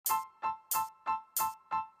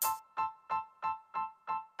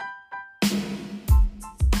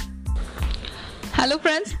Hello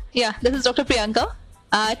friends, this is Dr. Priyanka.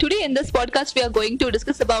 Today in this podcast we are going to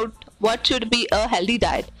discuss about what should be a healthy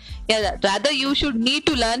diet. Rather you should need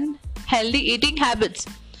to learn healthy eating habits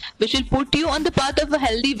which will put you on the path of a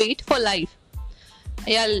healthy weight for life.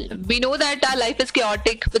 We know that our life is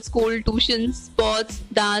chaotic with school, tuitions, sports,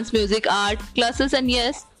 dance, music, art, classes and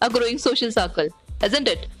yes, a growing social circle, isn't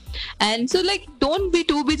it? And so don't be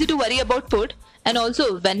too busy to worry about food, and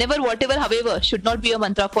also whenever, whatever, however should not be a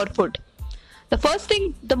mantra for food.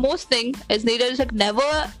 The most thing is needed is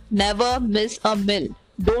never miss a meal.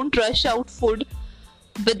 Don't rush out food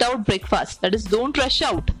without breakfast. That is, don't rush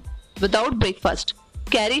out without breakfast.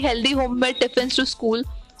 Carry healthy homemade tiffins to school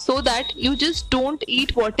so that you just don't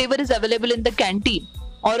eat whatever is available in the canteen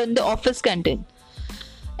or in the office canteen.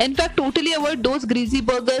 In fact, totally avoid those greasy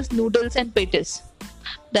burgers, noodles and patties.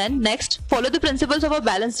 Then next, follow the principles of a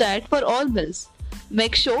balanced diet for all meals.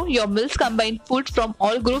 Make sure your meals combine food from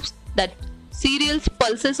all groups, that cereals,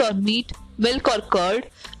 pulses or meat, milk or curd,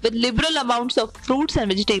 with liberal amounts of fruits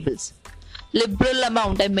and vegetables. Liberal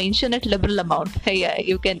amount, I mention it, liberal amount.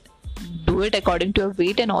 You can do it according to your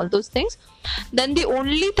weight and all those things. Then the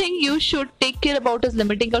only thing you should take care about is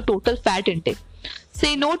limiting your total fat intake.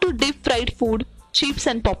 Say no to deep fried food, chips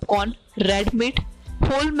and popcorn, red meat,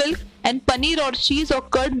 whole milk and paneer or cheese or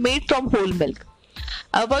curd made from whole milk.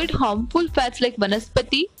 Avoid harmful fats like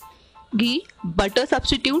vanaspati, ghee, butter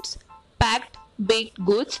substitutes, packed baked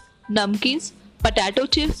goods, namkeens, potato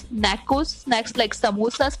chips, snacks like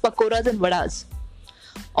samosas, pakoras and vadas.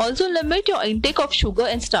 Also limit your intake of sugar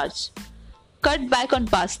and starch. Cut back on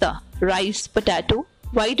pasta, rice, potato,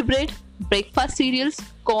 white bread, breakfast cereals,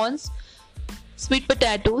 corns, sweet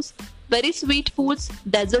potatoes, very sweet foods,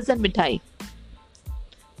 desserts and mithai.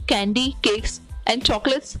 Candy, cakes and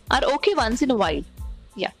chocolates are okay once in a while.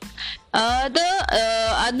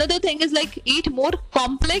 Another thing is eat more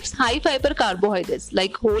complex high fiber carbohydrates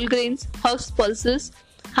like whole grains, husk, pulses,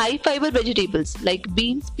 high fiber vegetables like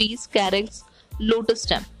beans, peas, carrots, lotus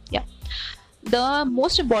stem. The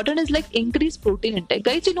most important is increase protein intake.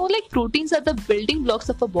 Guys, proteins are the building blocks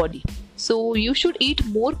of a body. So you should eat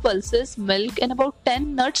more pulses, milk and about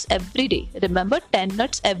 10 nuts every day. Remember, 10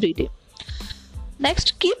 nuts every day.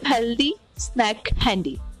 Next, keep healthy snack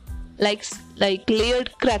handy. Like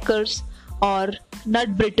layered crackers or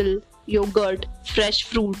nut brittle, yogurt, fresh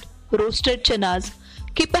fruit, roasted chanas.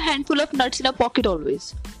 Keep a handful of nuts in a pocket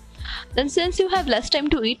always. Then since you have less time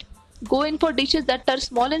to eat, go in for dishes that are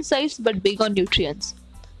small in size but big on nutrients.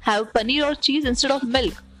 Have paneer or cheese instead of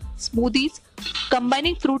milk. Smoothies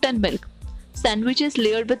combining fruit and milk. Sandwiches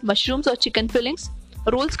layered with mushrooms or chicken fillings.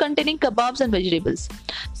 Rolls containing kebabs and vegetables.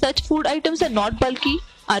 Such food items are not bulky,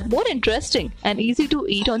 are more interesting and easy to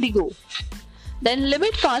eat on the go. Then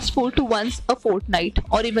limit fast food to once a fortnight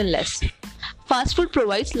or even less. Fast food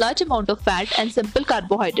provides large amount of fat and simple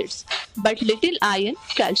carbohydrates, but little iron,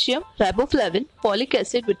 calcium, riboflavin, folic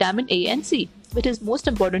acid, vitamin A and C, which is most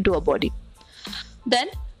important to our body. Then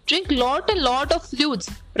drink lot of fluids,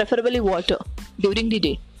 preferably water, during the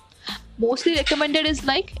day. Mostly recommended is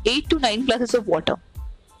 8 to 9 glasses of water,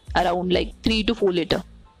 around 3 to 4 liter.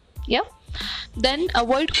 Then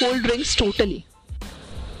avoid cold drinks totally.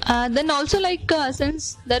 Then also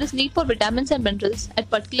since there is need for vitamins and minerals at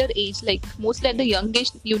particular age, mostly at the young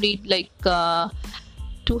age you need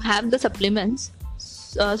to have the supplements.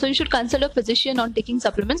 So you should consult a physician on taking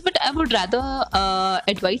supplements, but I would rather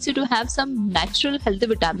advise you to have some natural healthy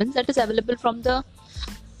vitamins that is available from the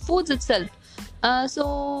foods itself.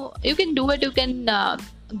 So you can do it, you can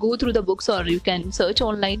go through the books or you can search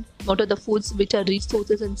online what are the foods which are rich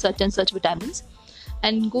sources in such and such vitamins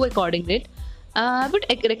and go accordingly. I would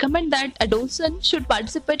recommend that adolescents should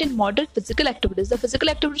participate in moderate physical activities. The physical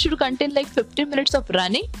activity should contain 15 minutes of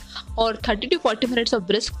running or 30 to 40 minutes of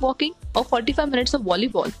brisk walking or 45 minutes of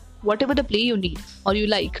volleyball, whatever the play you need or you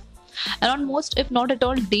like. And on most, if not at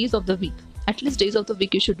all, days of the week. At least days of the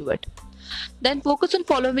week you should do it. Then focus on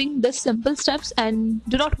following the simple steps and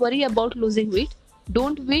do not worry about losing weight.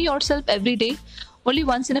 Don't weigh yourself every day. Only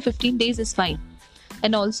once in a 15 days is fine.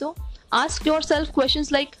 And also, ask yourself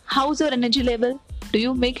questions like, how's your energy level? Do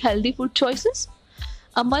you make healthy food choices?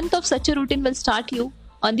 A month of such a routine will start you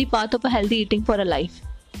on the path of a healthy eating for a life.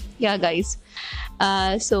 Guys.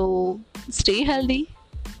 So stay healthy.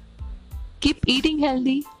 Keep eating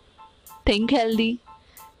healthy. Think healthy.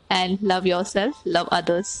 And love yourself. Love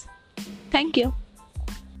others. Thank you.